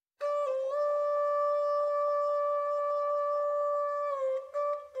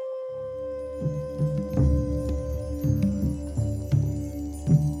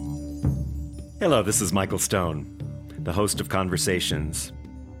Hello, this is Michael Stone, the host of Conversations.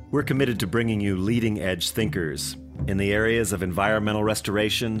 We're committed to bringing you leading-edge thinkers in the areas of environmental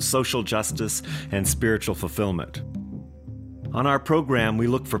restoration, social justice, and spiritual fulfillment. On our program, we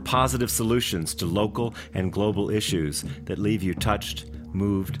look for positive solutions to local and global issues that leave you touched,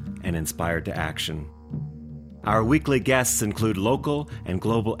 moved, and inspired to action. Our weekly guests include local and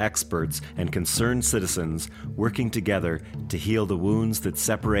global experts and concerned citizens working together to heal the wounds that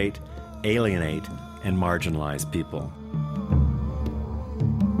separate, alienate, and marginalize people.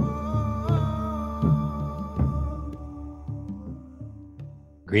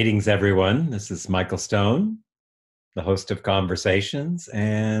 Greetings, everyone. This is Michael Stone, the host of Conversations,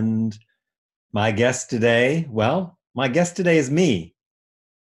 and my guest today is me.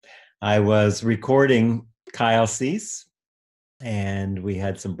 I was recording Kyle Cease, and we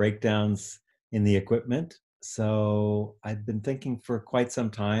had some breakdowns in the equipment. So I've been thinking for quite some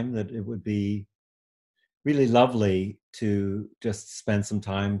time that it would be really lovely to just spend some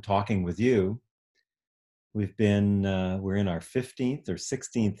time talking with you. We're in our 15th or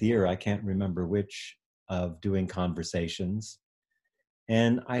 16th year, I can't remember which, of doing Conversations.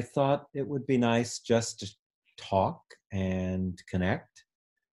 And I thought it would be nice just to talk and connect.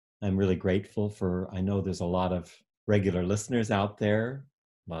 I'm really grateful I know there's a lot of regular listeners out there,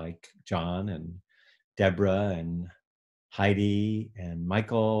 like John and Deborah and Heidi and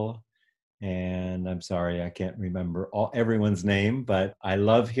Michael, and I'm sorry I can't remember everyone's name, but I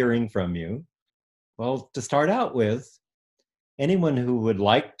love hearing from you. Well, to start out with, anyone who would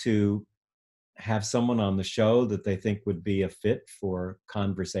like to have someone on the show that they think would be a fit for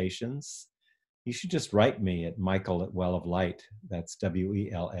Conversations, you should just write me at Michael@welloflight. That's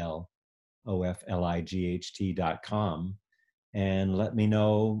WELLOFLIGHT.com, and let me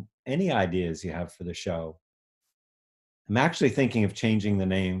know any ideas you have for the show. I'm actually thinking of changing the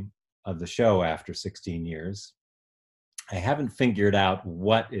name of the show after 16 years. I haven't figured out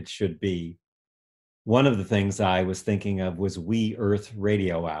what it should be. One of the things I was thinking of was We Earth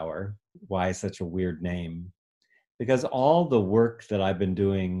Radio Hour. Why such a weird name? Because all the work that I've been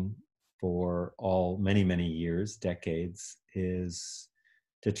doing for many, many years, decades, is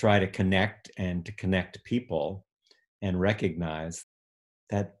to try to connect people and recognize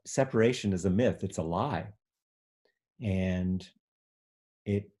that separation is a myth, it's a lie. And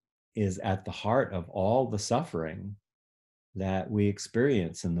it is at the heart of all the suffering that we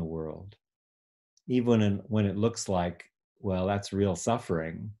experience in the world. Even when it looks like, well, that's real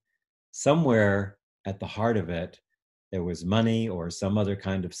suffering, somewhere at the heart of it, there was money or some other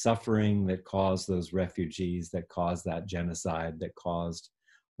kind of suffering that caused those refugees, that caused that genocide, that caused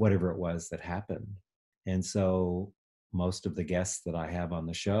whatever it was that happened. And so most of the guests that I have on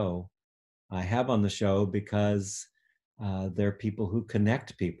the show because they're people who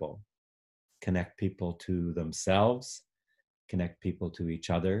connect people to themselves, connect people to each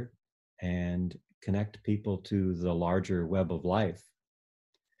other, and connect people to the larger web of life.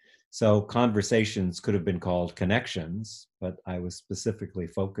 So Conversations could have been called Connections, but I was specifically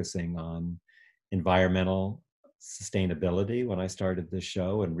focusing on environmental sustainability when I started this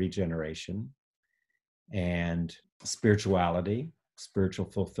show, and regeneration, and spirituality, spiritual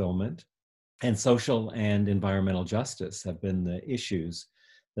fulfillment, and social and environmental justice have been the issues,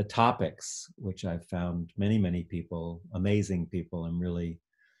 the topics, which I've found many, many people, amazing people. I'm really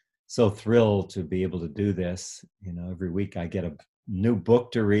so thrilled to be able to do this. Every week I get a new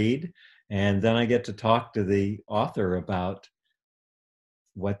book to read, and then I get to talk to the author about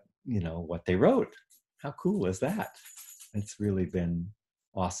what they wrote. How cool is that? It's really been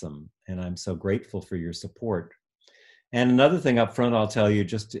awesome, and I'm so grateful for your support. And another thing up front, I'll tell you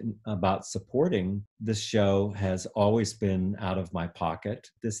just about supporting this show has always been out of my pocket.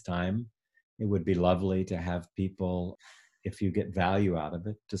 This time, it would be lovely to have people, if you get value out of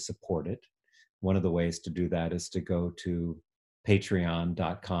it, to support it. One of the ways to do that is to go to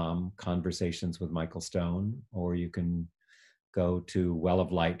patreon.com, Conversations with Michael Stone, or you can go to Well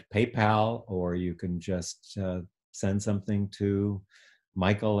of Light PayPal, or you can just send something to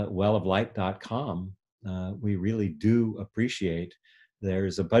Michael@welloflight.com. We really do appreciate.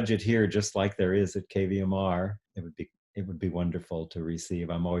 There's a budget here, just like there is at KVMR. It would be wonderful to receive.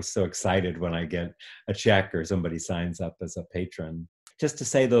 I'm always so excited when I get a check or somebody signs up as a patron. Just to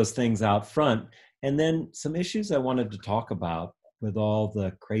say those things out front. And then some issues I wanted to talk about with all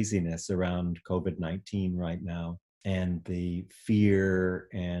the craziness around COVID-19 right now, and the fear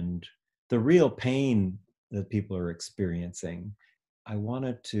and the real pain that people are experiencing. I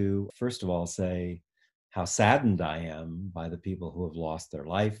wanted to, first of all, say how saddened I am by the people who have lost their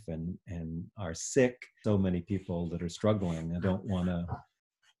life and are sick. So many people that are struggling. I don't want to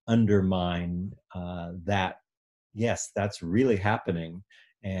undermine that. Yes, that's really happening.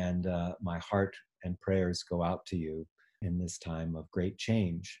 And my heart and prayers go out to you in this time of great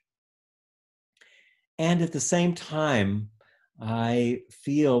change. And at the same time, I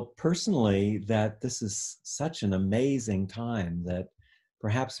feel personally that this is such an amazing time that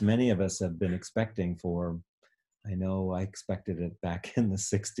perhaps many of us have been expecting for. I know I expected it back in the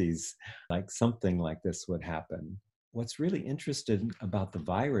 60s, like something like this would happen. What's really interesting about the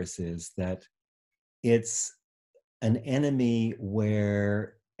virus is that it's an enemy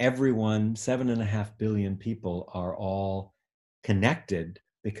where everyone, 7.5 billion people, are all connected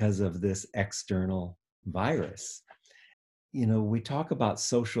because of this external virus. You know, we talk about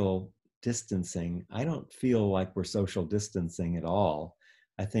social distancing. I don't feel like we're social distancing at all.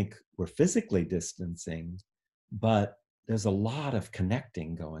 I think we're physically distancing, but there's a lot of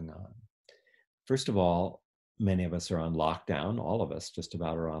connecting going on. First of all, many of us are on lockdown. All of us just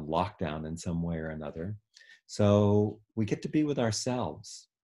about are on lockdown in some way or another. So we get to be with ourselves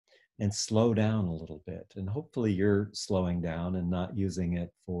and slow down a little bit. And hopefully you're slowing down and not using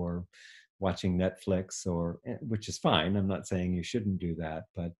it for watching Netflix, or which is fine. I'm not saying you shouldn't do that,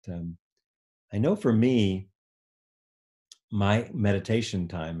 but I know for me, my meditation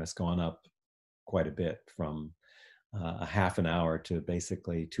time has gone up quite a bit, from a half an hour to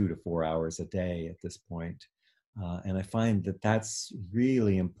basically 2 to 4 hours a day at this point. And I find that that's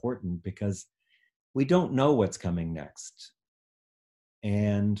really important because we don't know what's coming next.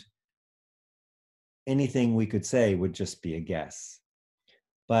 And anything we could say would just be a guess.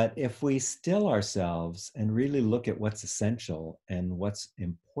 But if we still ourselves and really look at what's essential and what's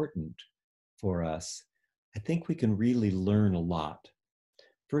important for us, I think we can really learn a lot.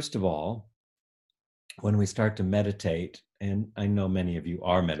 First of all, when we start to meditate, and I know many of you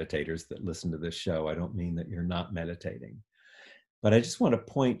are meditators that listen to this show, I don't mean that you're not meditating, but I just want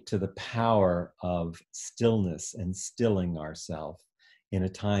to point to the power of stillness and stilling ourselves in a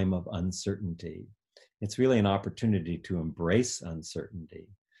time of uncertainty. It's really an opportunity to embrace uncertainty,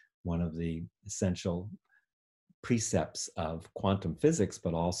 one of the essential precepts of quantum physics,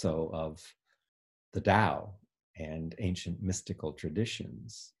 but also of the Tao and ancient mystical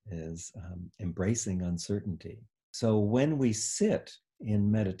traditions, is embracing uncertainty. So when we sit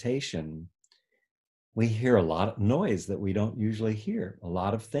in meditation, we hear a lot of noise that we don't usually hear. A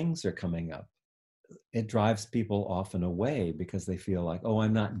lot of things are coming up. It drives people often away because they feel like, oh,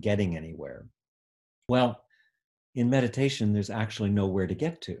 I'm not getting anywhere. Well, in meditation, there's actually nowhere to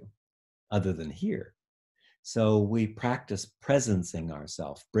get to other than here. So we practice presencing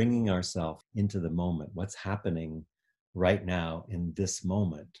ourselves, bringing ourselves into the moment, what's happening right now in this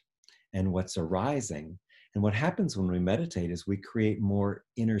moment and what's arising. And what happens when we meditate is we create more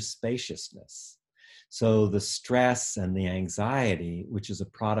inner spaciousness. So the stress and the anxiety, which is a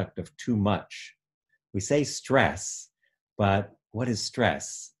product of too much. We say stress, but what is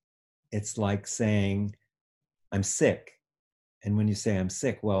stress? It's like saying, I'm sick. And when you say I'm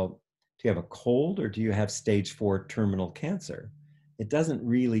sick, well, do you have a cold or do you have stage 4 terminal cancer? It doesn't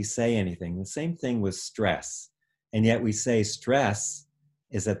really say anything. The same thing with stress. And yet we say stress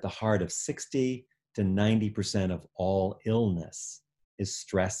is at the heart of 60 to 90% of all illness is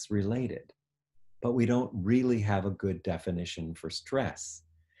stress related. But we don't really have a good definition for stress.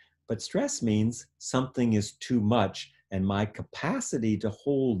 But stress means something is too much, and my capacity to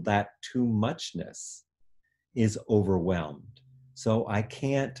hold that too muchness is overwhelmed. So I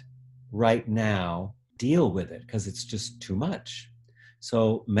can't right now deal with it because it's just too much.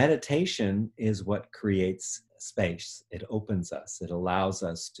 So meditation is what creates space. It opens us. It allows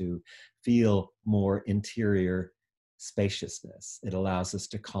us to feel more interior spaciousness. It allows us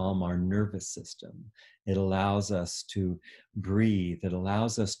to calm our nervous system. It allows us to breathe. It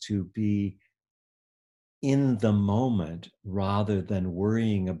allows us to be in the moment rather than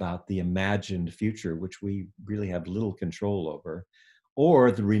worrying about the imagined future, which we really have little control over,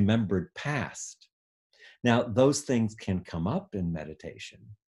 or the remembered past. Now, those things can come up in meditation,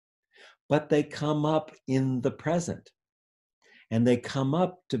 but they come up in the present and they come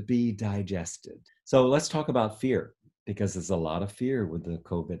up to be digested. So let's talk about fear, because there's a lot of fear with the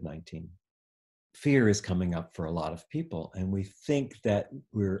COVID-19. Fear is coming up for a lot of people, and we think that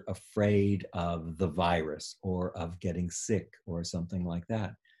we're afraid of the virus or of getting sick or something like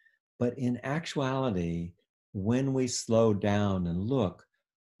that. But in actuality, when we slow down and look,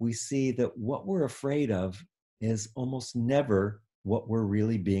 we see that what we're afraid of is almost never what we're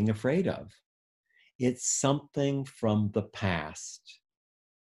really being afraid of. It's something from the past.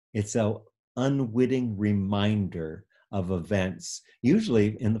 It's an unwitting reminder of events,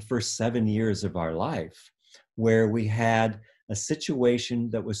 usually in the first 7 years of our life, where we had a situation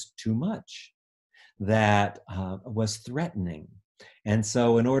that was too much, that was threatening. And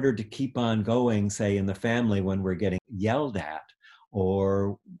so, in order to keep on going, say in the family, when we're getting yelled at,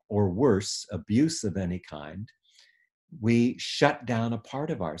 or worse, abuse of any kind, we shut down a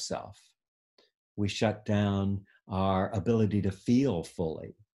part of ourselves. We shut down our ability to feel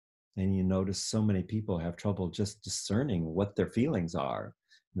fully. And you notice so many people have trouble just discerning what their feelings are.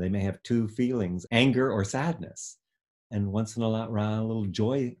 They may have two feelings, anger or sadness. And once in a while, a little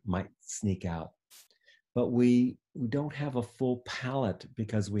joy might sneak out. But we don't have a full palette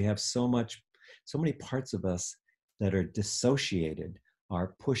because we have so many parts of us that are dissociated,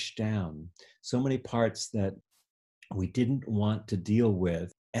 are pushed down, so many parts that we didn't want to deal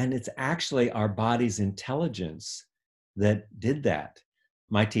with. And it's actually our body's intelligence that did that.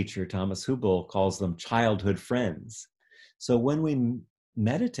 My teacher, Thomas Hübl, calls them childhood friends. So when we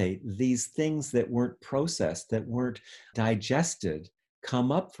meditate, these things that weren't processed, that weren't digested,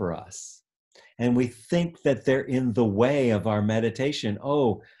 come up for us. And we think that they're in the way of our meditation.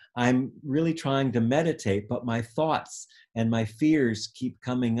 Oh, I'm really trying to meditate, but my thoughts and my fears keep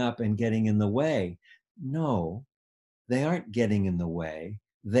coming up and getting in the way. No, they aren't getting in the way.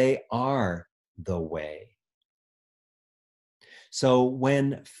 They are the way. So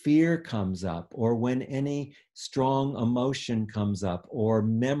when fear comes up, or when any strong emotion comes up, or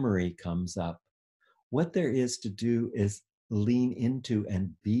memory comes up, what there is to do is lean into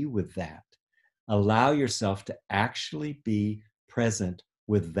and be with that. Allow yourself to actually be present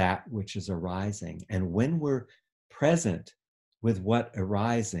with that which is arising. And when we're present with what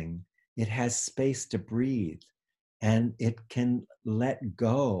arising, it has space to breathe and it can let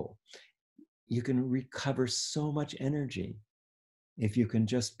go. You can recover so much energy if you can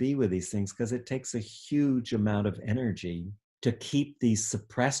just be with these things, because it takes a huge amount of energy to keep these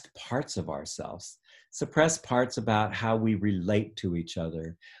suppressed parts of ourselves, suppressed parts about how we relate to each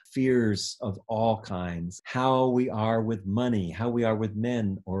other, fears of all kinds, how we are with money, how we are with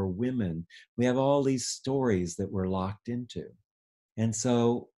men or women. We have all these stories that we're locked into. And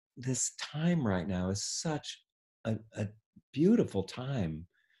so this time right now is such a beautiful time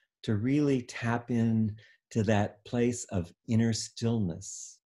to really tap in to that place of inner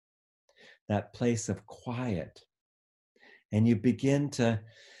stillness, that place of quiet. And you begin to,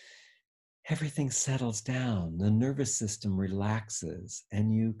 everything settles down, the nervous system relaxes,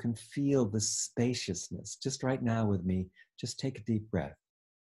 and you can feel the spaciousness. Just right now with me, just take a deep breath.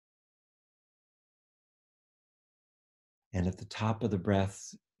 And at the top of the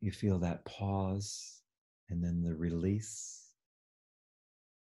breath, you feel that pause and then the release.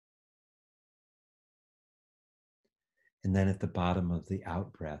 And then at the bottom of the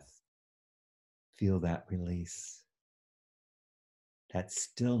out breath, feel that release, that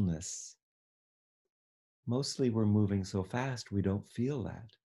stillness. Mostly we're moving so fast, we don't feel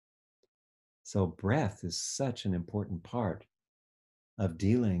that. So breath is such an important part of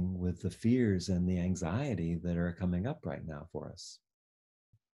dealing with the fears and the anxiety that are coming up right now for us.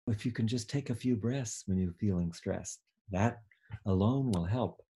 If you can just take a few breaths when you're feeling stressed, that alone will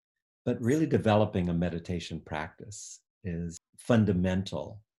help. But really developing a meditation practice is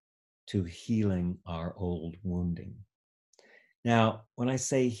fundamental to healing our old wounding. Now, when I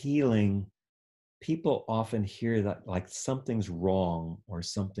say healing, people often hear that like something's wrong or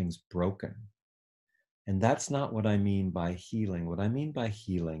something's broken. And that's not what I mean by healing. What I mean by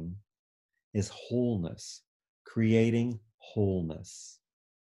healing is wholeness, creating wholeness.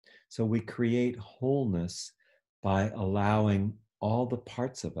 So we create wholeness by allowing all the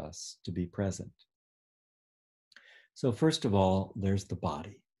parts of us to be present. So first of all, there's the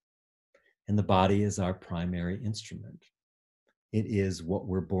body. And the body is our primary instrument. It is what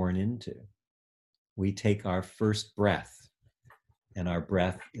we're born into. We take our first breath, and our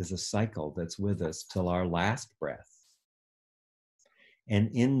breath is a cycle that's with us till our last breath.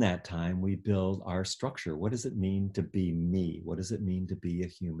 And in that time, we build our structure. What does it mean to be me? What does it mean to be a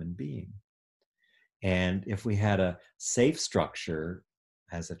human being? And if we had a safe structure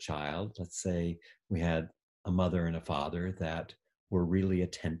as a child, let's say we had a mother and a father that were really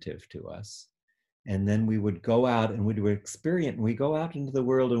attentive to us, and then we would go out and we would experience, we go out into the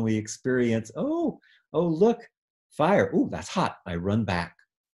world and we experience, oh, look, fire. Oh, that's hot. I run back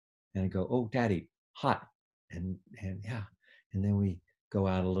and I go, oh, daddy, hot. And yeah. And then we go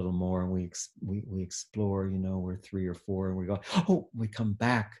out a little more and we explore, we're 3 or 4 and we go, oh, we come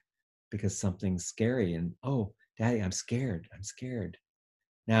back because something's scary. And oh, daddy, I'm scared. I'm scared.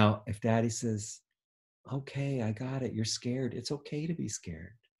 Now, if daddy says, okay, I got it. You're scared. It's okay to be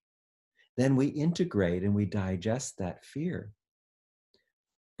scared. Then we integrate and we digest that fear.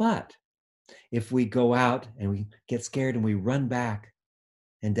 But If we go out and we get scared and we run back,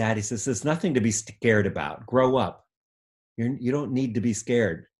 and Daddy says, there's nothing to be scared about. Grow up. You don't need to be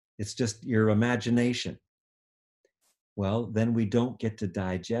scared. It's just your imagination. Well, then we don't get to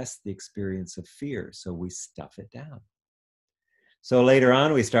digest the experience of fear, so we stuff it down. So later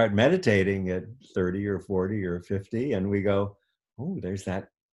on, we start meditating at 30 or 40 or 50, and we go, oh, there's that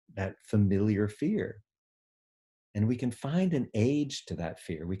familiar fear. And we can find an age to that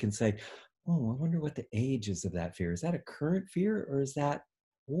fear. We can say, oh, I wonder what the age is of that fear. Is that a current fear, or is that,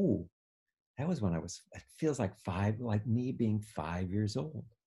 oh, that was when it feels like like me being 5 years old.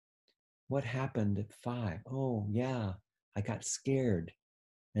 What happened at 5? Oh, yeah, I got scared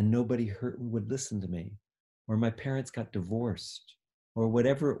and nobody would listen to me, or my parents got divorced, or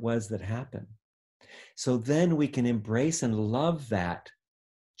whatever it was that happened. So then we can embrace and love that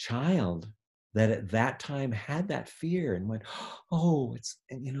child that at that time had that fear and went, oh,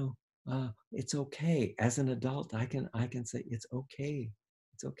 it's okay. As an adult, I can say it's okay.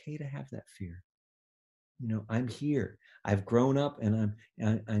 It's okay to have that fear. I'm here. I've grown up, and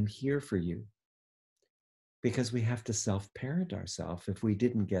I'm here for you. Because we have to self-parent ourselves if we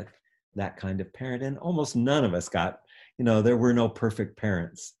didn't get that kind of parent. And almost none of us got, there were no perfect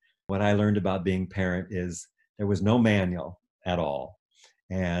parents. What I learned about being parent is there was no manual at all.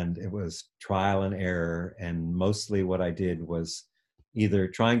 And it was trial and error. And mostly what I did was either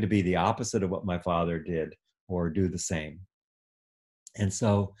trying to be the opposite of what my father did or do the same. And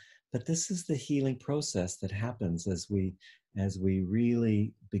so, but this is the healing process that happens as we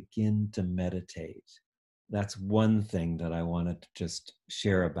really begin to meditate. That's one thing that I wanted to just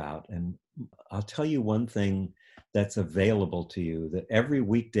share about. And I'll tell you one thing that's available to you, that every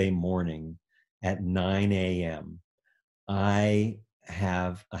weekday morning at 9 a.m., I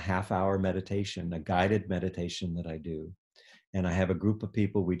have a half-hour meditation, a guided meditation that I do. And I have a group of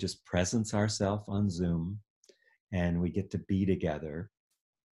people, we just presence ourselves on Zoom, and we get to be together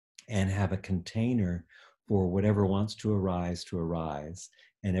and have a container for whatever wants to arise.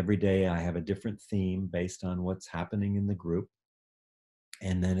 And every day I have a different theme based on what's happening in the group.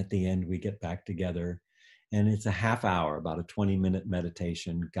 And then at the end, we get back together. And it's a half hour, about a 20-minute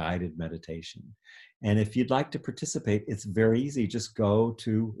meditation, guided meditation. And if you'd like to participate, it's very easy. Just go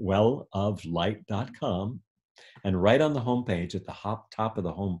to welloflight.com. And right on the homepage, at the top of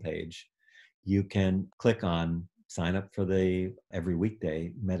the homepage, you can click on sign up for the every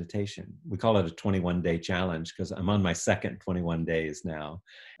weekday meditation. We call it a 21-day challenge because I'm on my second 21 days now.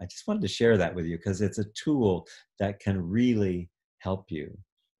 I just wanted to share that with you because it's a tool that can really help you.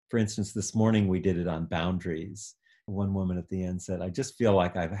 For instance, this morning we did it on boundaries. One woman at the end said, I just feel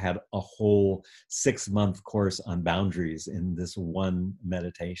like I've had a whole 6-month course on boundaries in this one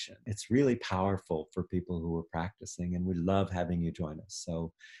meditation. It's really powerful for people who are practicing, and we love having you join us.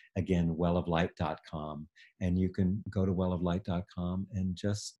 So again, welloflight.com, and you can go to welloflight.com and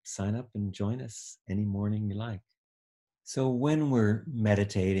just sign up and join us any morning you like. So when we're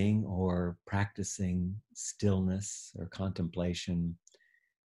meditating or practicing stillness or contemplation,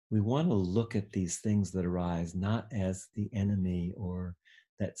 we want to look at these things that arise not as the enemy or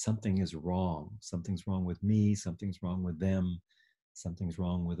that something is wrong. Something's wrong with me, something's wrong with them, something's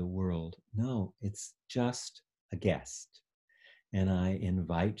wrong with the world. No, it's just a guest. And I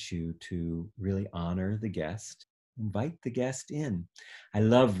invite you to really honor the guest. Invite the guest in. I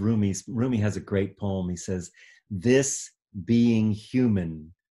love Rumi has a great poem. He says, this being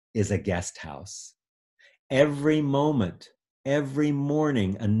human is a guest house. Every moment, every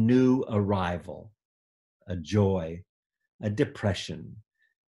morning, a new arrival, a joy, a depression,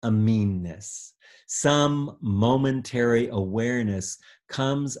 a meanness. Some momentary awareness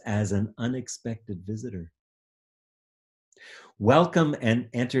comes as an unexpected visitor. Welcome and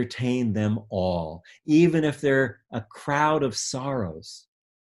entertain them all, even if they're a crowd of sorrows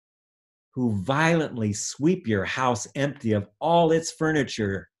who violently sweep your house empty of all its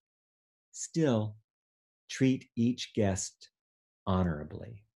furniture. Still, treat each guest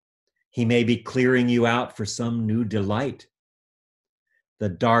honorably. He may be clearing you out for some new delight. The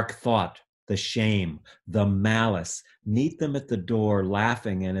dark thought, the shame, the malice, meet them at the door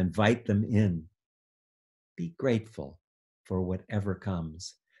laughing and invite them in. Be grateful for whatever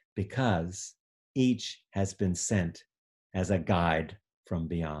comes, because each has been sent as a guide from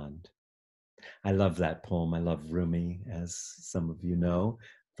beyond. I love that poem. I love Rumi, as some of you know.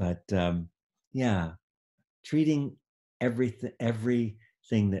 But treating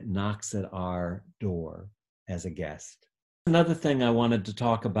everything that knocks at our door as a guest. Another thing I wanted to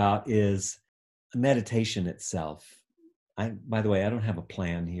talk about is meditation itself. By the way, I don't have a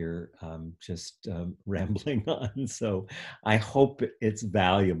plan here. Just rambling on. So I hope it's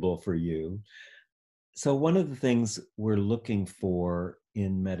valuable for you. So, one of the things we're looking for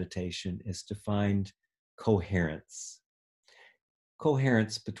in meditation is to find coherence.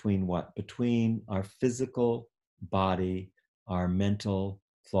 Coherence between what? Between our physical body, our mental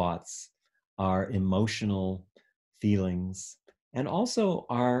thoughts, our emotional feelings, and also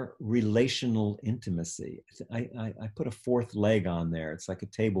our relational intimacy. I put a fourth leg on there. It's like a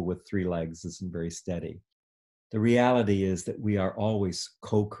table with three legs, isn't very steady. The reality is that we are always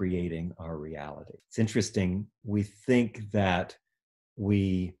co-creating our reality. It's interesting. We think that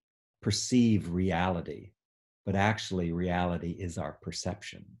we perceive reality, but actually reality is our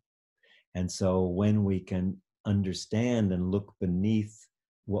perception. And so when we can understand and look beneath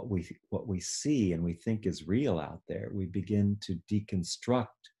what we see and we think is real out there, we begin to deconstruct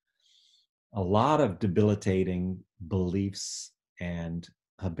a lot of debilitating beliefs and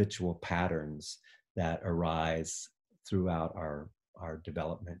habitual patterns that arise throughout our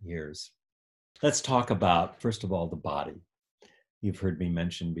development years. Let's talk about, first of all, the body. You've heard me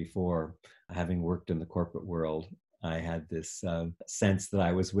mention before, having worked in the corporate world, I had this sense that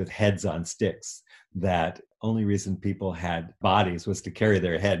I was with heads on sticks, that only reason people had bodies was to carry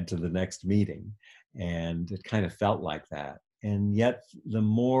their head to the next meeting. And it kind of felt like that. And yet, the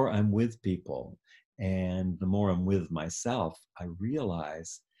more I'm with people and the more I'm with myself, I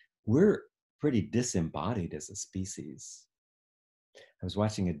realize we're pretty disembodied as a species. I was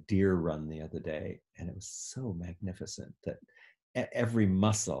watching a deer run the other day, and it was so magnificent that every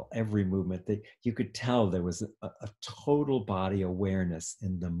muscle, every movement, that you could tell there was a total body awareness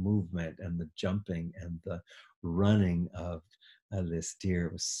in the movement and the jumping and the running of this deer.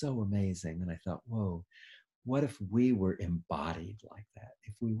 It was so amazing. And I thought, whoa, what if we were embodied like that?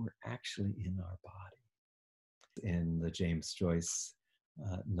 If we were actually in our body? In the James Joyce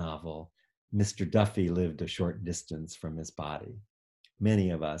novel, Mr. Duffy lived a short distance from his body.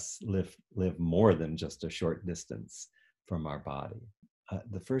 Many of us live more than just a short distance from our body.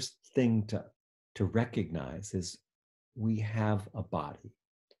 The first thing to recognize is we have a body.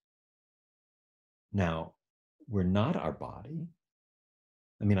 Now, we're not our body.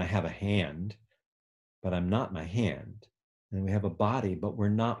 I mean, I have a hand, but I'm not my hand. And we have a body, but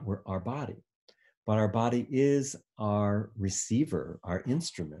we're our body. But our body is our receiver, our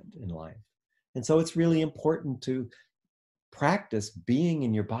instrument in life. And so it's really important to practice being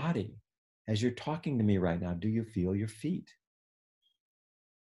in your body. As you're talking to me right now, do you feel your feet?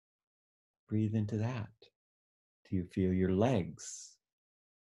 Breathe into that. Do you feel your legs?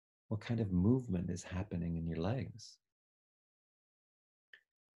 What kind of movement is happening in your legs?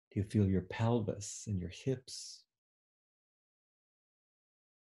 Do you feel your pelvis and your hips,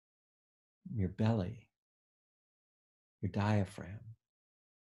 your belly, your diaphragm?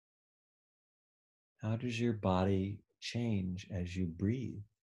 How does your body change as you breathe?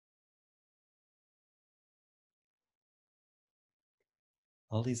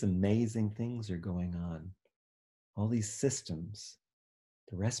 All these amazing things are going on. All these systems,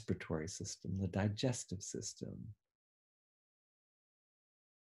 the respiratory system, the digestive system,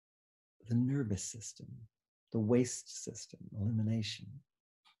 the nervous system, the waste system, elimination.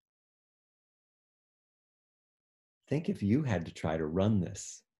 Think if you had to try to run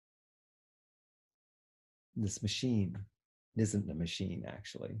this machine. It isn't a machine,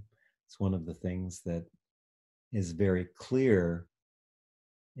 actually. It's one of the things that is very clear.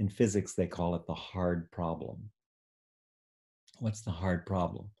 In physics, they call it the hard problem. What's the hard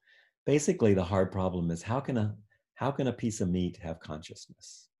problem? Basically, the hard problem is how can a piece of meat have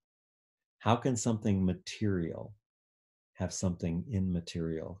consciousness? How can something material have something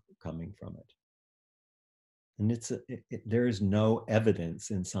immaterial coming from it? And there is no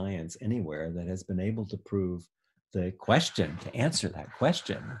evidence in science anywhere that has been able to prove the question, to answer that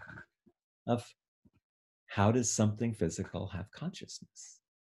question of how does something physical have consciousness?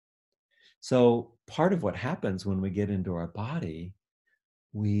 So part of what happens when we get into our body,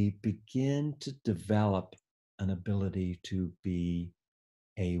 we begin to develop an ability to be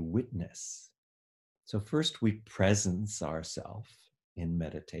a witness. So first we presence ourselves in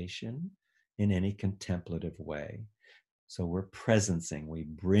meditation, in any contemplative way. So we're presencing, we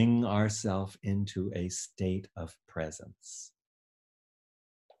bring ourselves into a state of presence.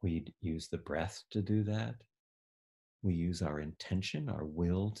 We use the breath to do that. We use our intention, our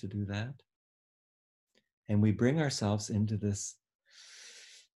will to do that. And we bring ourselves into this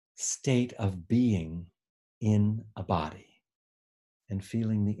state of being in a body and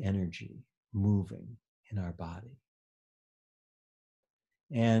feeling the energy moving in our body.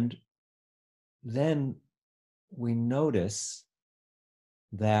 And then we notice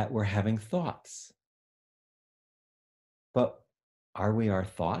that we're having thoughts. But are we our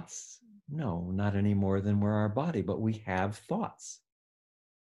thoughts? No, not any more than we're our body, but we have thoughts.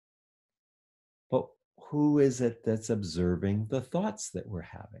 But who is it that's observing the thoughts that we're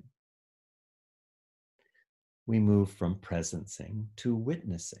having? We move from presencing to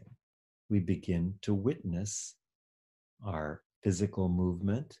witnessing. We begin to witness our physical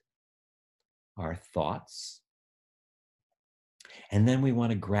movement, our thoughts, and then we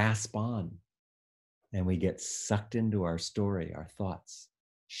want to grasp on and we get sucked into our story, our thoughts.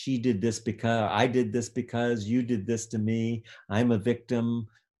 She did this because, I did this because, you did this to me, I'm a victim.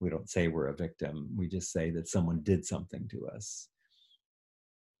 We don't say we're a victim, we just say that someone did something to us.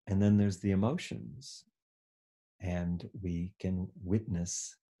 And then there's the emotions, and we can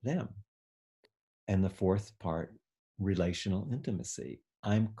witness them. And the fourth part, relational intimacy.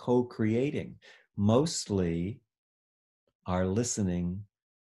 I'm co-creating. Mostly our listening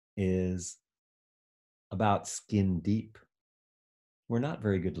is about skin deep. We're not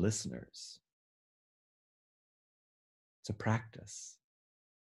very good listeners. It's a practice.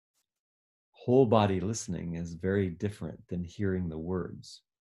 Whole body listening is very different than hearing the words.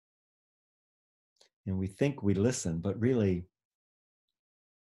 And we think we listen, but really,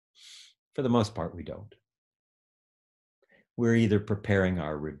 for the most part, we don't. We're either preparing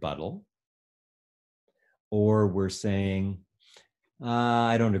our rebuttal, or we're saying,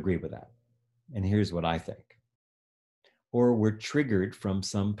 I don't agree with that, and here's what I think. Or we're triggered from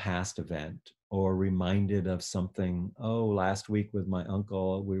some past event or reminded of something. Oh, last week with my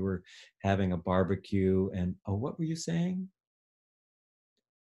uncle, we were having a barbecue, and oh, what were you saying?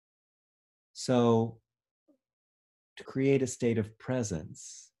 So to create a state of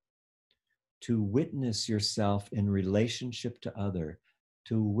presence, to witness yourself in relationship to other,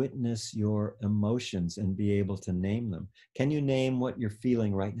 to witness your emotions and be able to name them. Can you name what you're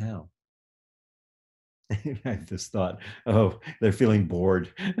feeling right now? I just thought, oh, they're feeling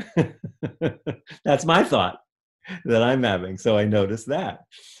bored. That's my thought that I'm having. So I noticed that.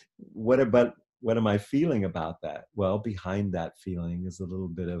 What am I feeling about that? Well, behind that feeling is a little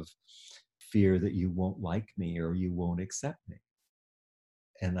bit of fear that you won't like me or you won't accept me.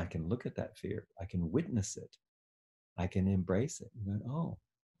 And I can look at that fear. I can witness it. I can embrace it. And go,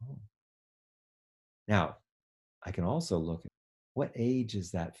 oh. Now, I can also look at what age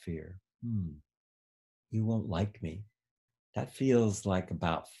is that fear? You won't like me. That feels like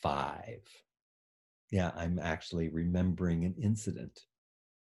about 5. Yeah, I'm actually remembering an incident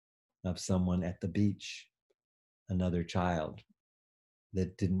of someone at the beach, another child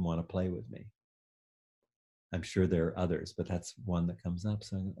that didn't want to play with me. I'm sure there are others, but that's one that comes up.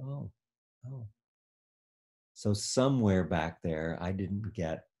 So I go, oh. So somewhere back there, I didn't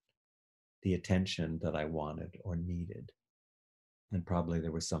get the attention that I wanted or needed. And probably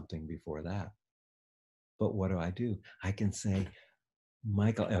there was something before that. But what do? I can say,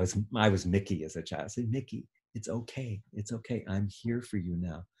 Michael, I was Mickey as a child. I say, Mickey, it's okay. It's okay. I'm here for you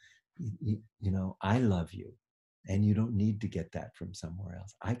now. You know, I love you. And you don't need to get that from somewhere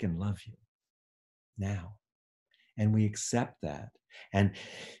else. I can love you now. And we accept that. And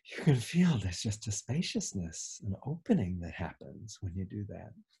you can feel there's just a spaciousness, an opening that happens when you do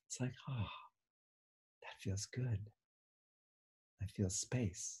that. It's like, oh, that feels good. I feel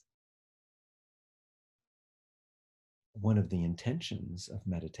space. One of the intentions of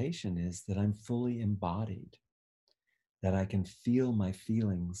meditation is that I'm fully embodied, that I can feel my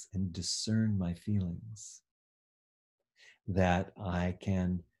feelings and discern my feelings, that I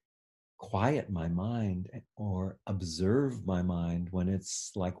can quiet my mind or observe my mind when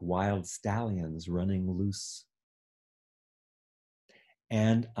it's like wild stallions running loose.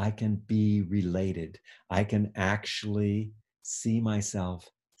 And I can be related. I can actually see myself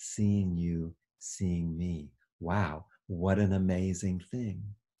seeing you, seeing me. Wow, what an amazing thing.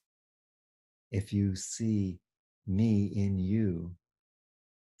 If you see me in you,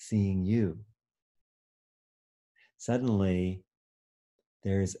 seeing you, suddenly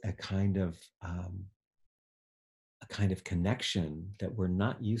there's a kind of connection that we're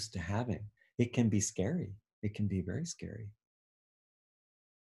not used to having. It can be scary. It can be very scary.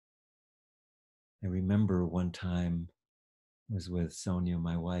 I remember one time I was with Sonia,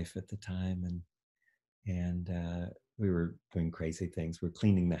 my wife at the time, and we were doing crazy things. We were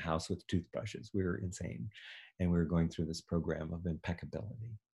cleaning the house with toothbrushes. We were insane, and we were going through this program of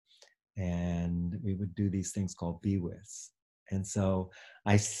impeccability. And we would do these things called be-withs. And so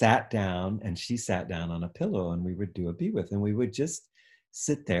I sat down and she sat down on a pillow and we would do a be-with, and we would just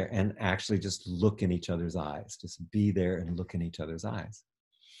sit there and actually just look in each other's eyes, just be there and look in each other's eyes.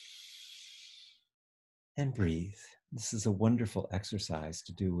 And breathe. This is a wonderful exercise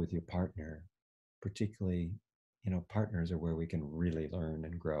to do with your partner, particularly, partners are where we can really learn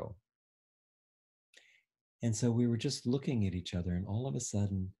and grow. And so we were just looking at each other, and all of a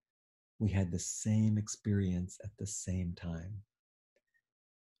sudden, we had the same experience at the same time.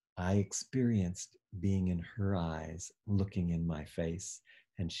 I experienced being in her eyes, looking in my face,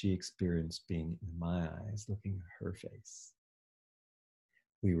 and she experienced being in my eyes, looking at her face.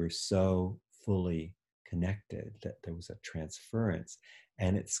 We were so fully connected that there was a transference,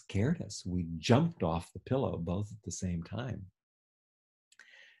 and it scared us. We jumped off the pillow both at the same time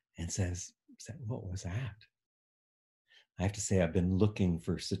and said, what was that? I have to say, I've been looking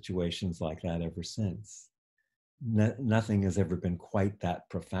for situations like that ever since. Nothing has ever been quite that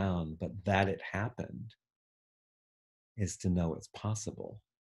profound, but that it happened is to know it's possible,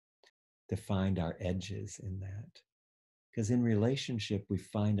 to find our edges in that. Because in relationship, we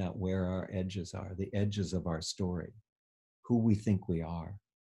find out where our edges are, the edges of our story, who we think we are.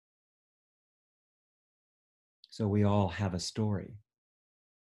 So we all have a story.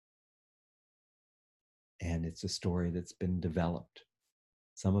 And it's a story that's been developed.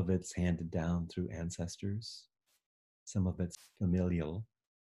 Some of it's handed down through ancestors. Some of it's familial.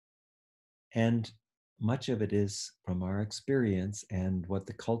 And much of it is from our experience and what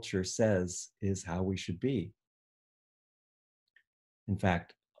the culture says is how we should be. In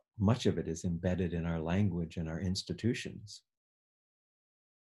fact, much of it is embedded in our language and our institutions.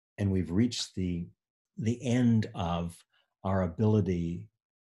 And we've reached the end of our ability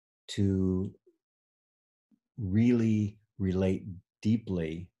to really relate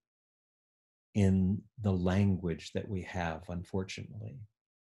deeply in the language that we have, unfortunately.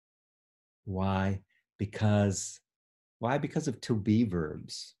 Why? Because of to be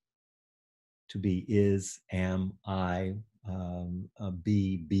verbs. To be is, am, I,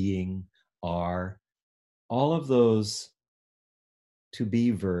 be, being, are. All of those to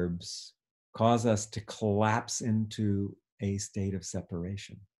be verbs cause us to collapse into a state of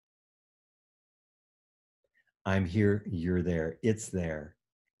separation. I'm here, you're there, it's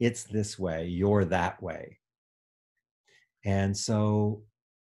this way, you're that way. And so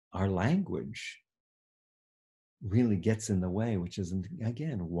our language really gets in the way, which is,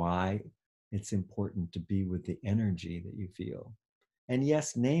 again, why it's important to be with the energy that you feel. And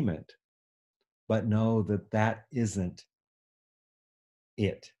yes, name it, but know that that isn't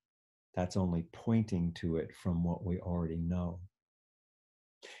it. That's only pointing to it from what we already know.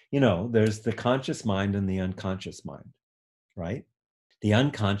 There's the conscious mind and the unconscious mind, right? The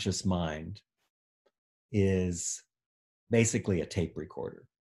unconscious mind is basically a tape recorder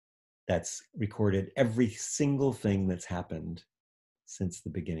that's recorded every single thing that's happened since the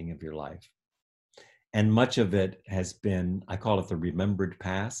beginning of your life. And much of it has been, I call it the remembered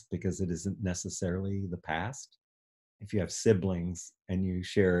past, because it isn't necessarily the past. If you have siblings and you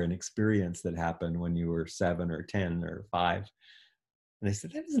share an experience that happened when you were 7 or 10 or 5, and they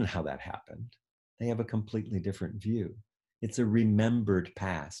said, that isn't how that happened. They have a completely different view. It's a remembered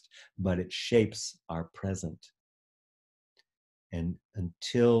past, but it shapes our present. And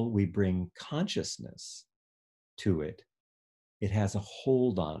until we bring consciousness to it, it has a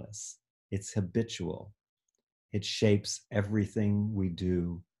hold on us. It's habitual. It shapes everything we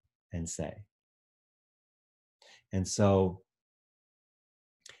do and say. And so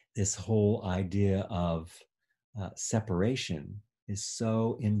this whole idea of separation is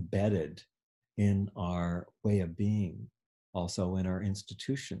so embedded in our way of being, also in our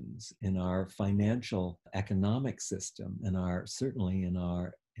institutions, in our financial economic system, certainly in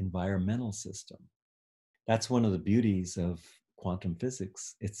our environmental system. That's one of the beauties of quantum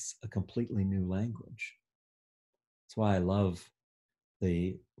physics. It's a completely new language. That's why I love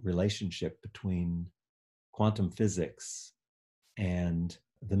the relationship between quantum physics and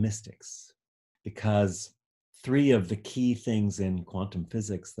the mystics, because 3 of the key things in quantum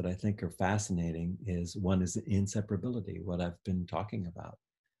physics that I think are fascinating is, one is inseparability, what I've been talking about.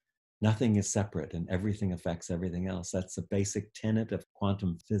 Nothing is separate and everything affects everything else. That's a basic tenet of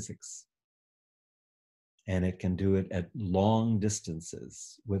quantum physics. And it can do it at long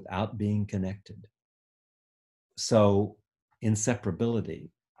distances without being connected. So inseparability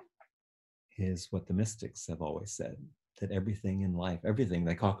is what the mystics have always said, that everything in life, everything,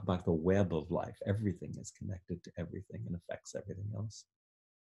 they talk about the web of life, everything is connected to everything and affects everything else.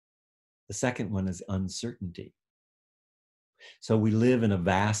 The second one is uncertainty. So we live in a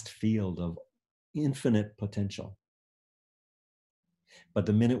vast field of infinite potential. But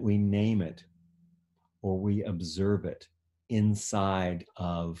the minute we name it or we observe it inside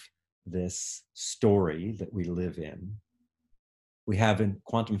of this story that we live in, we have in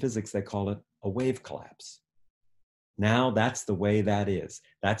quantum physics, they call it a wave collapse. Now that's the way that is.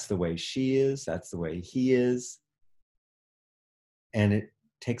 That's the way she is. That's the way he is. And it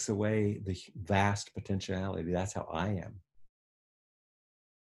takes away the vast potentiality. That's how I am.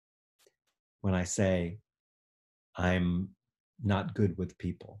 When I say I'm not good with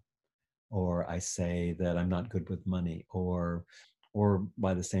people, or I say that I'm not good with money, or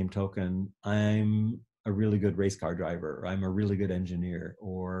by the same token, I'm a really good race car driver, or I'm a really good engineer,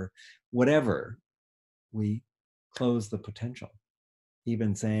 or whatever, we close the potential.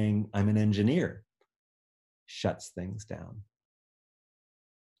 Even saying I'm an engineer shuts things down.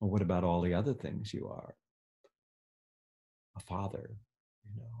 Well, what about all the other things you are? A father,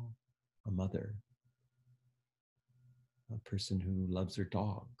 a mother, a person who loves her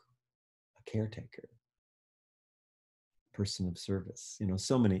dog, a caretaker, person of service,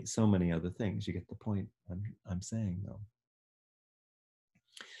 so many other things. You get the point I'm saying, though.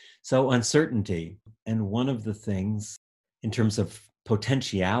 So uncertainty, and one of the things in terms of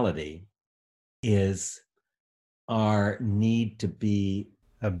potentiality is our need to be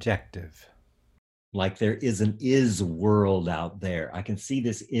objective. Like there is an is world out there. I can see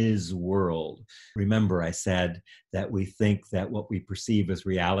this is world. Remember, I said that we think that what we perceive is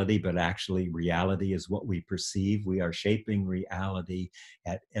reality, but actually reality is what we perceive. We are shaping reality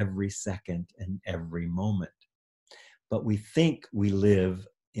at every second and every moment. But we think we live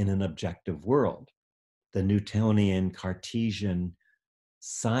in an objective world. The Newtonian Cartesian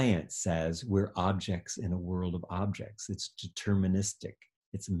science says we're objects in a world of objects. It's deterministic.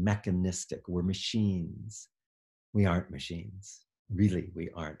 It's mechanistic. We're machines. We aren't machines. Really, we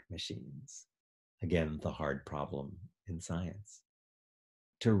aren't machines. Again, the hard problem in science.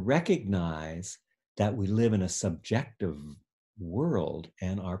 To recognize that we live in a subjective world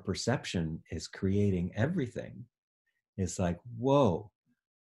and our perception is creating everything is like, whoa,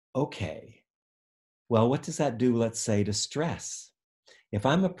 okay. Well, what does that do, let's say, to stress? If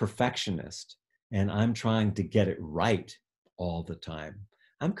I'm a perfectionist and I'm trying to get it right all the time,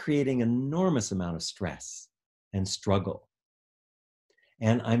 I'm creating an enormous amount of stress and struggle.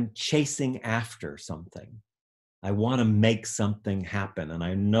 And I'm chasing after something. I want to make something happen, and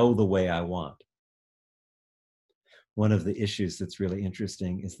I know the way I want. One of the issues that's really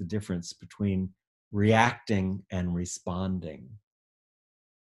interesting is the difference between reacting and responding.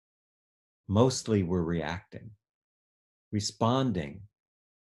 Mostly we're reacting. Responding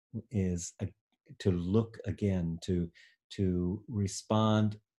is to look again, to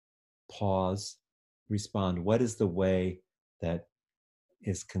respond, pause, respond. What is the way that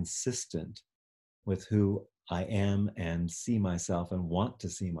is consistent with who I am and see myself and want to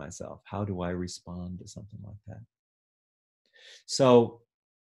see myself? How do I respond to something like that? So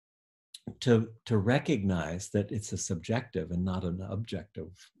to recognize that it's a subjective and not an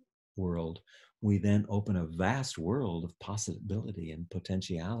objective world, we then open a vast world of possibility and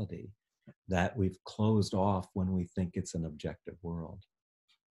potentiality that we've closed off when we think it's an objective world.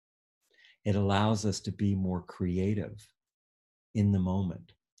 It allows us to be more creative in the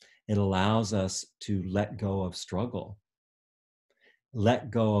moment. It allows us to let go of struggle, let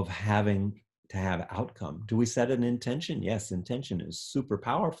go of having to have outcome. Do we set an intention? Yes, intention is super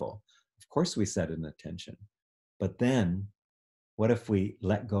powerful. Of course we set an intention. But then what if we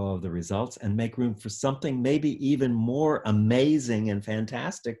let go of the results and make room for something maybe even more amazing and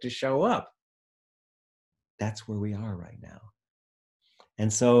fantastic to show up? That's where we are right now.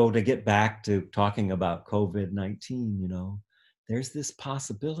 And so to get back to talking about COVID-19, there's this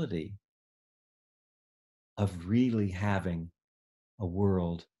possibility of really having a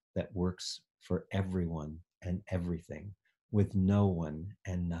world that works for everyone and everything, with no one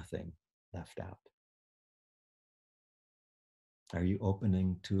and nothing left out. Are you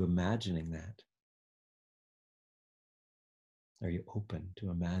opening to imagining that? Are you open to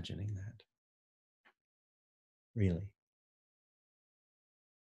imagining that? Really?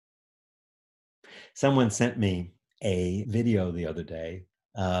 Someone sent me a video the other day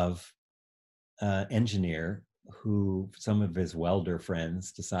of an engineer who some of his welder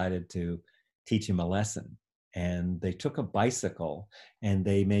friends decided to teach him a lesson. And they took a bicycle and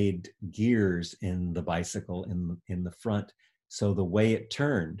they made gears in the bicycle in the front. So the way it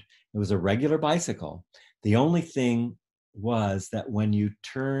turned, it was a regular bicycle. The only thing was that when you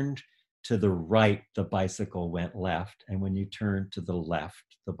turned to the right, the bicycle went left. And when you turned to the left,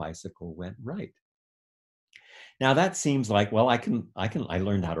 the bicycle went right. Now that seems like, well, I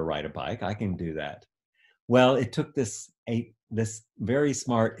learned how to ride a bike. I can do that. Well, it took this very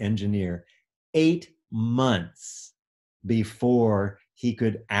smart engineer 8 months before he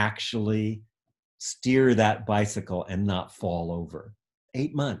could actually steer that bicycle and not fall over.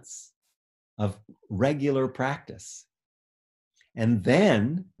 8 months of regular practice. And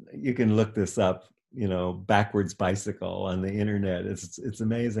then you can look this up, backwards bicycle on the internet. It's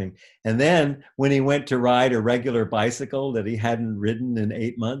amazing. And then when he went to ride a regular bicycle that he hadn't ridden in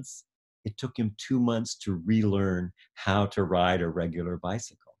 8 months, it took him 2 months to relearn how to ride a regular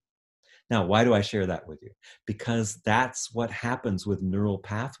bicycle. Now, why do I share that with you? Because that's what happens with neural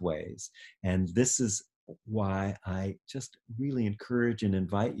pathways. And this is why I just really encourage and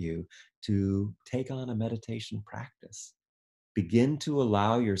invite you to take on a meditation practice. Begin to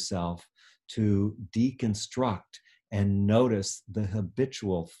allow yourself to deconstruct and notice the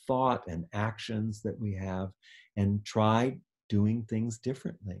habitual thought and actions that we have, and try doing things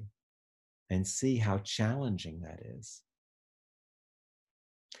differently and see how challenging that is.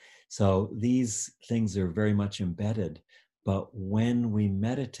 So these things are very much embedded, but when we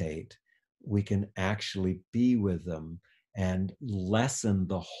meditate, we can actually be with them and lessen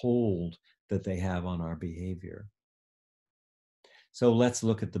the hold that they have on our behavior. So let's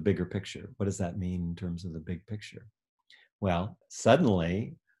look at the bigger picture. What does that mean in terms of the big picture? Well,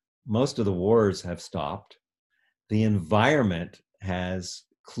 suddenly, most of the wars have stopped. The environment has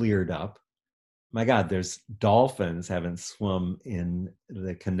cleared up. My God, there's dolphins haven't swum in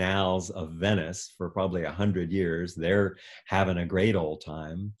the canals of Venice for probably 100 years. They're having a great old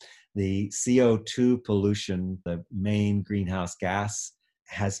time. The CO2 pollution, the main greenhouse gas,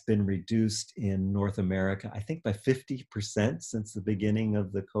 has been reduced in North America, I think by 50% since the beginning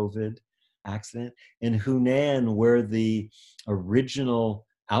of the COVID accident. In Hunan, where the original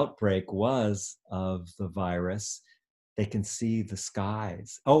outbreak was of the virus, they can see the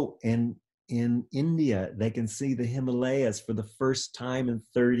skies. Oh, and in India, they can see the Himalayas for the first time in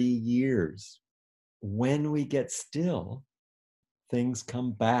 30 years. When we get still, things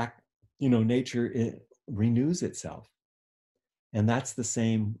come back. Nature renews itself. And that's the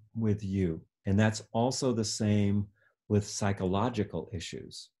same with you. And that's also the same with psychological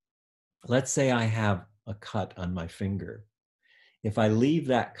issues. Let's say I have a cut on my finger. If I leave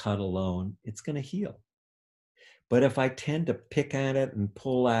that cut alone, it's going to heal. But if I tend to pick at it and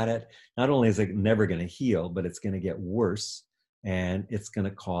pull at it, not only is it never going to heal, but it's going to get worse, and it's going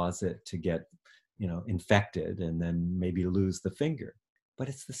to cause it to get, infected, and then maybe lose the finger. But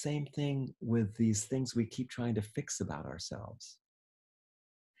it's the same thing with these things we keep trying to fix about ourselves.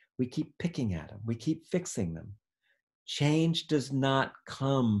 We keep picking at them. We keep fixing them. Change does not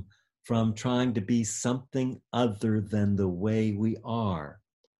come from trying to be something other than the way we are.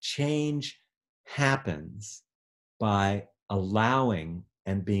 Change happens by allowing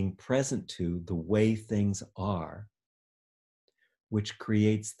and being present to the way things are, which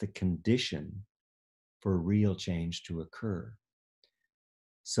creates the condition for real change to occur.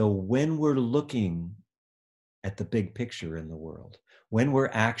 So when we're looking at the big picture in the world, when we're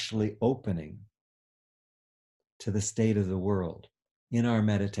actually opening to the state of the world in our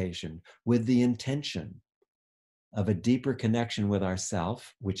meditation with the intention of a deeper connection with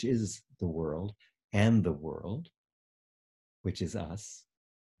ourself, which is the world, and the world, which is us,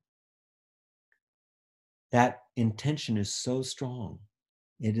 that intention is so strong,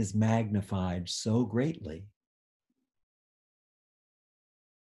 it is magnified so greatly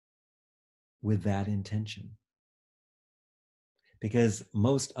with that intention. Because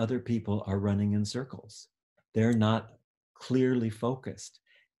most other people are running in circles. They're not clearly focused.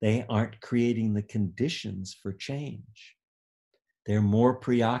 They aren't creating the conditions for change. They're more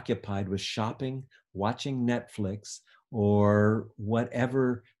preoccupied with shopping, watching Netflix, or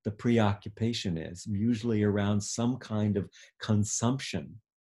whatever the preoccupation is, usually around some kind of consumption.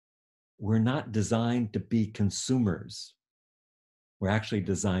 We're not designed to be consumers. We're actually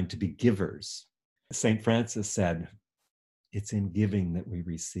designed to be givers. St. Francis said, "It's in giving that we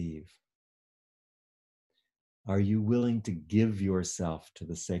receive." Are you willing to give yourself to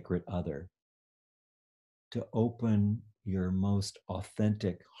the sacred other, to open your most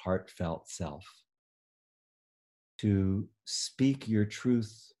authentic, heartfelt self, to speak your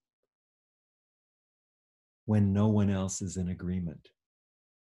truth when no one else is in agreement?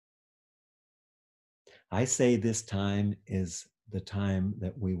 I say this time is the time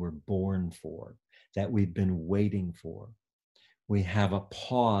that we were born for, that we've been waiting for. We have a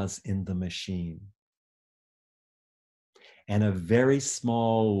pause in the machine. And a very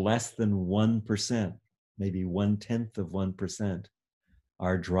small, less than 1%, maybe 1/10 of 1%,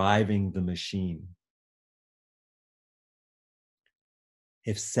 are driving the machine.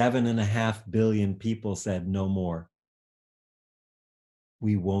 If 7.5 billion people said no more,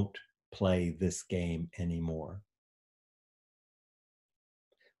 we won't play this game anymore.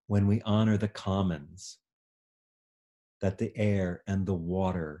 When we honor the commons, that the air and the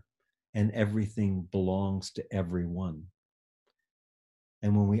water and everything belongs to everyone.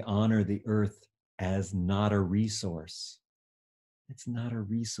 And when we honor the earth as not a resource, it's not a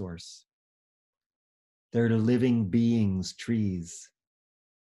resource. They're living beings, trees.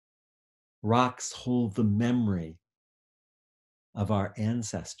 Rocks hold the memory of our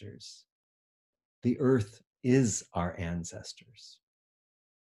ancestors. The earth is our ancestors.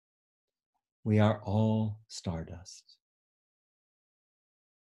 We are all stardust.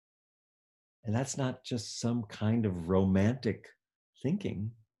 And that's not just some kind of romantic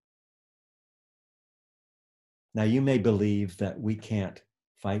thinking. Now, you may believe that we can't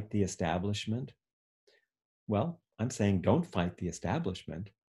fight the establishment. Well, I'm saying don't fight the establishment,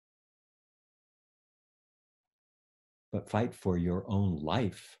 but fight for your own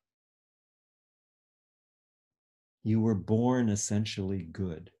life. You were born essentially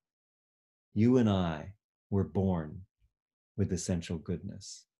good. You and I were born with essential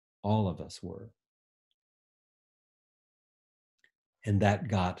goodness. All of us were. And that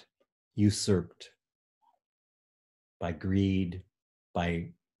got usurped by greed,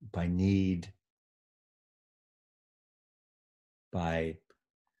 by need, by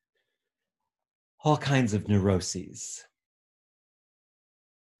all kinds of neuroses.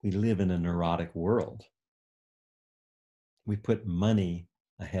 We live in a neurotic world. We put money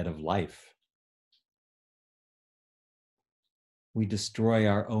ahead of life. We destroy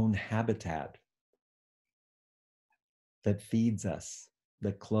our own habitat that feeds us,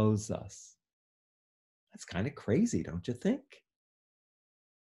 that clothes us. That's kind of crazy, don't you think?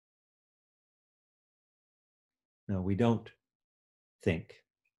 No, we don't think.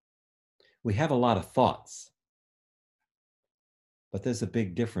 We have a lot of thoughts, but there's a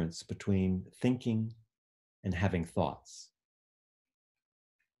big difference between thinking and having thoughts.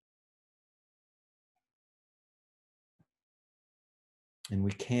 And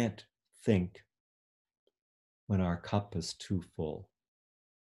we can't think when our cup is too full.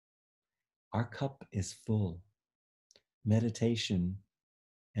 Our cup is full. Meditation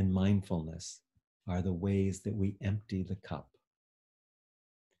and mindfulness are the ways that we empty the cup.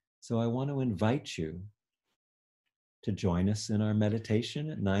 So I want to invite you to join us in our meditation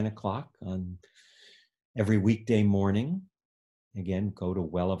at 9:00 on every weekday morning. Again, go to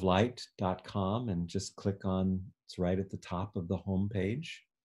welloflight.com and just click on, it's right at the top of the homepage,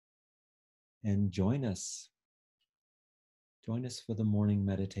 and join us. Join us for the morning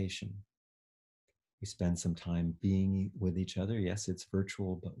meditation. We spend some time being with each other. Yes, it's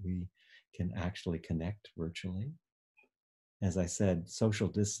virtual, but we can actually connect virtually. As I said, social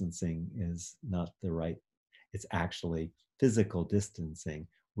distancing is not the right, it's actually physical distancing.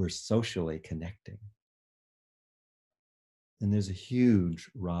 We're socially connecting. And there's a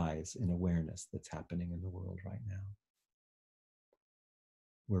huge rise in awareness that's happening in the world right now.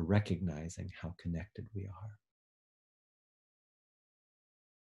 We're recognizing how connected we are.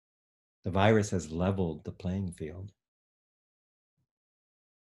 The virus has leveled the playing field.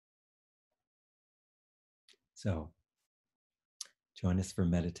 So, join us for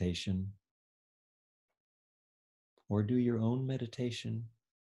meditation, or do your own meditation,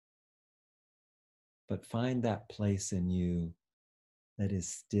 but find that place in you that is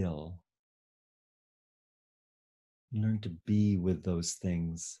still. Learn to be with those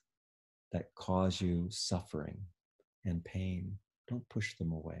things that cause you suffering and pain. Don't push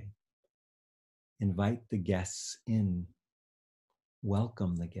them away. Invite the guests in.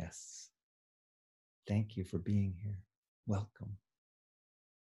 Welcome the guests. Thank you for being here. Welcome.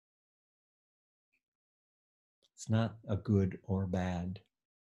 It's not a good or bad.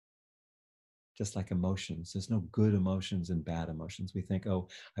 Just like emotions, there's no good emotions and bad emotions. We think, oh,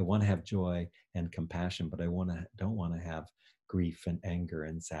 I want to have joy and compassion, but I don't want to have grief and anger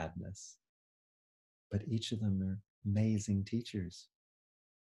and sadness. But each of them are amazing teachers.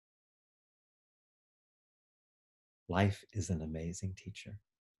 Life is an amazing teacher.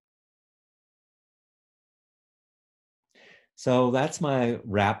 So that's my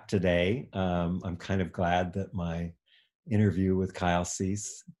wrap today. I'm kind of glad that my interview with Kyle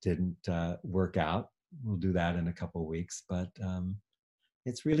Cease didn't work out. We'll do that in a couple of weeks, but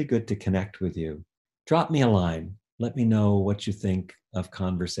it's really good to connect with you. Drop me a line. Let me know what you think of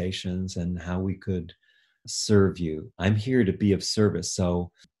conversations and how we could serve you. I'm here to be of service.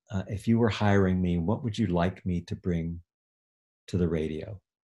 So if you were hiring me, what would you like me to bring to the radio,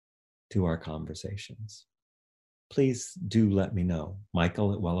 to our conversations? Please do let me know.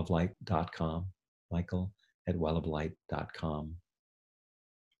 Michael@welloflight.com. Michael@welloflight.com.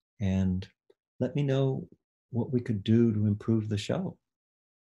 And let me know what we could do to improve the show.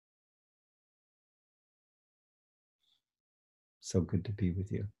 So good to be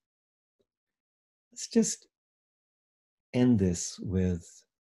with you. Let's just end this with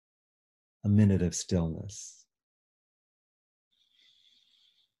a minute of stillness.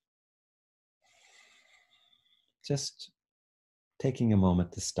 Just taking a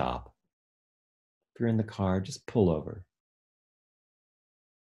moment to stop. If you're in the car, just pull over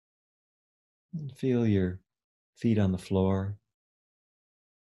and feel your feet on the floor.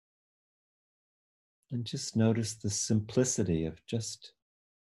 And just notice the simplicity of just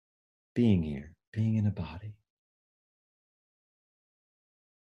being here, being in a body.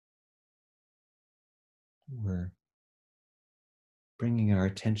 We're bringing our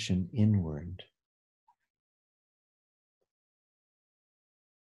attention inward,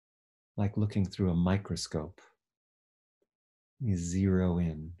 like looking through a microscope. You zero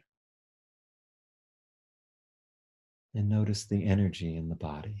in and notice the energy in the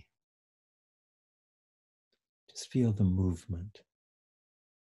body. Just feel the movement.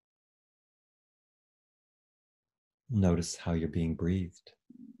 Notice how you're being breathed.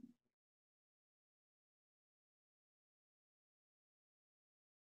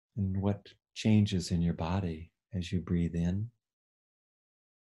 And what changes in your body as you breathe in.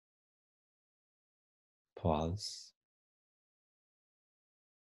 Pause.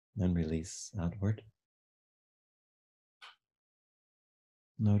 Then release outward.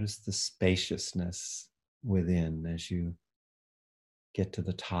 Notice the spaciousness within as you get to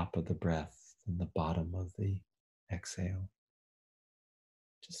the top of the breath and the bottom of the exhale.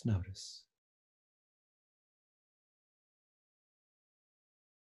 Just notice.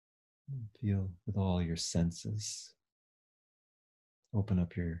 And feel with all your senses. Open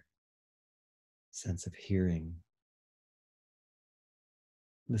up your sense of hearing.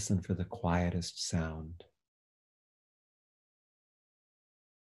 Listen for the quietest sound.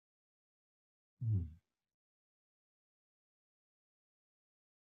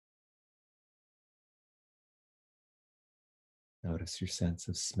 Notice your sense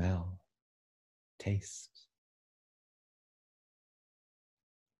of smell, taste,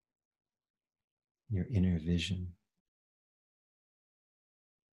 your inner vision,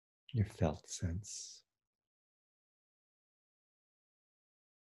 your felt sense.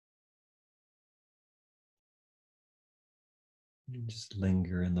 And just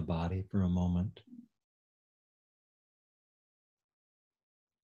linger in the body for a moment.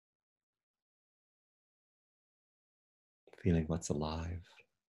 Feeling what's alive.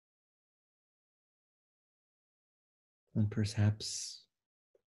 And perhaps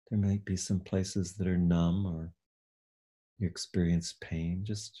there might be some places that are numb or you experience pain.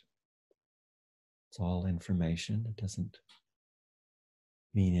 Just, it's all information. It doesn't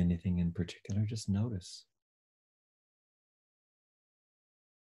mean anything in particular. Just notice.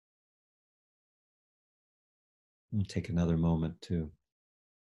 And take another moment to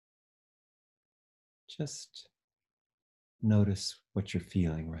just notice what you're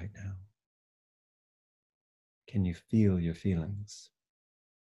feeling right now. Can you feel your feelings?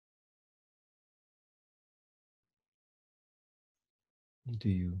 Do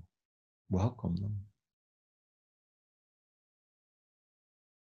you welcome them?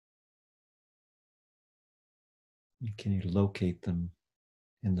 Can you locate them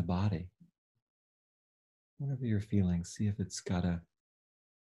in the body? Whatever you're feeling, see if it's got a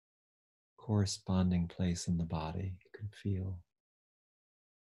corresponding place in the body. You can feel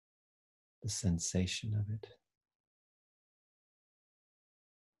the sensation of it.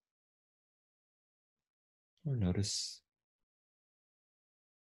 Or notice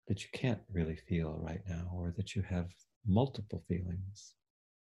that you can't really feel right now, or that you have multiple feelings.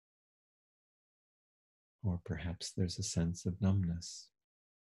 Or perhaps there's a sense of numbness.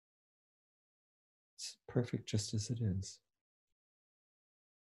 It's perfect just as it is.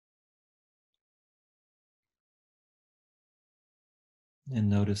 And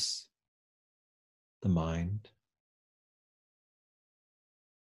notice the mind.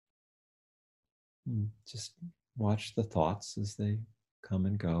 And just watch the thoughts as they come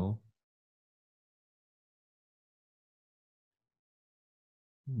and go.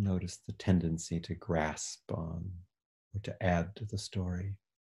 Notice the tendency to grasp on or to add to the story.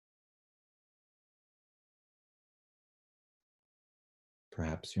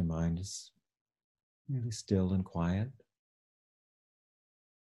 Perhaps your mind is really still and quiet.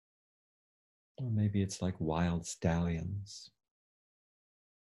 Or maybe it's like wild stallions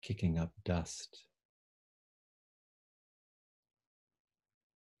kicking up dust.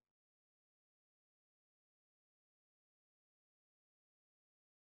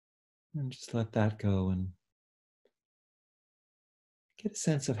 And just let that go and get a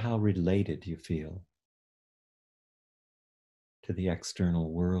sense of how related you feel to the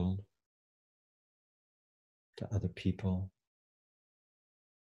external world, to other people,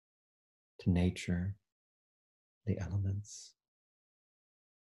 to nature, the elements.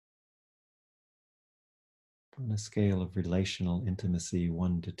 On a scale of relational intimacy,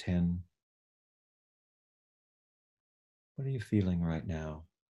 1 to 10, what are you feeling right now?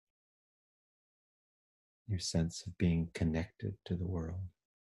 Your sense of being connected to the world.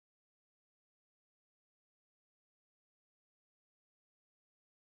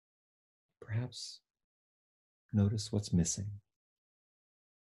 Perhaps notice what's missing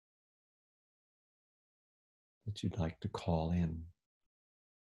that you'd like to call in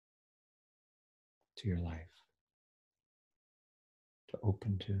to your life, to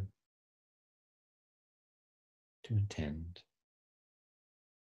open to intend.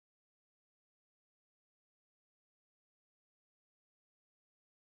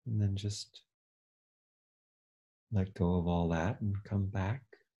 And then just let go of all that and come back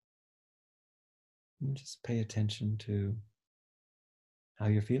and just pay attention to how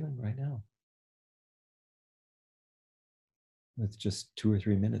you're feeling right now. With just 2 or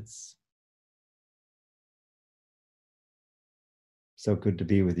 3 minutes. So good to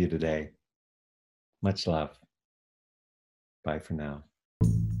be with you today. Much love. Bye for now.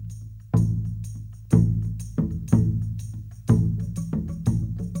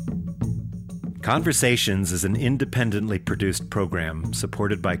 Conversations is an independently produced program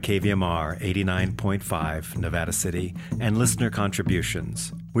supported by KVMR 89.5 Nevada City and listener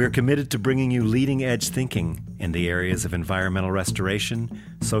contributions. We are committed to bringing you leading-edge thinking in the areas of environmental restoration,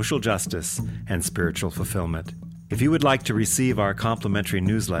 social justice, and spiritual fulfillment. If you would like to receive our complimentary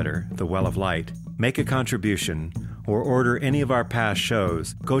newsletter, The Well of Light, make a contribution, or order any of our past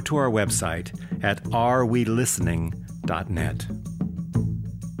shows, go to our website at arewelistening.net.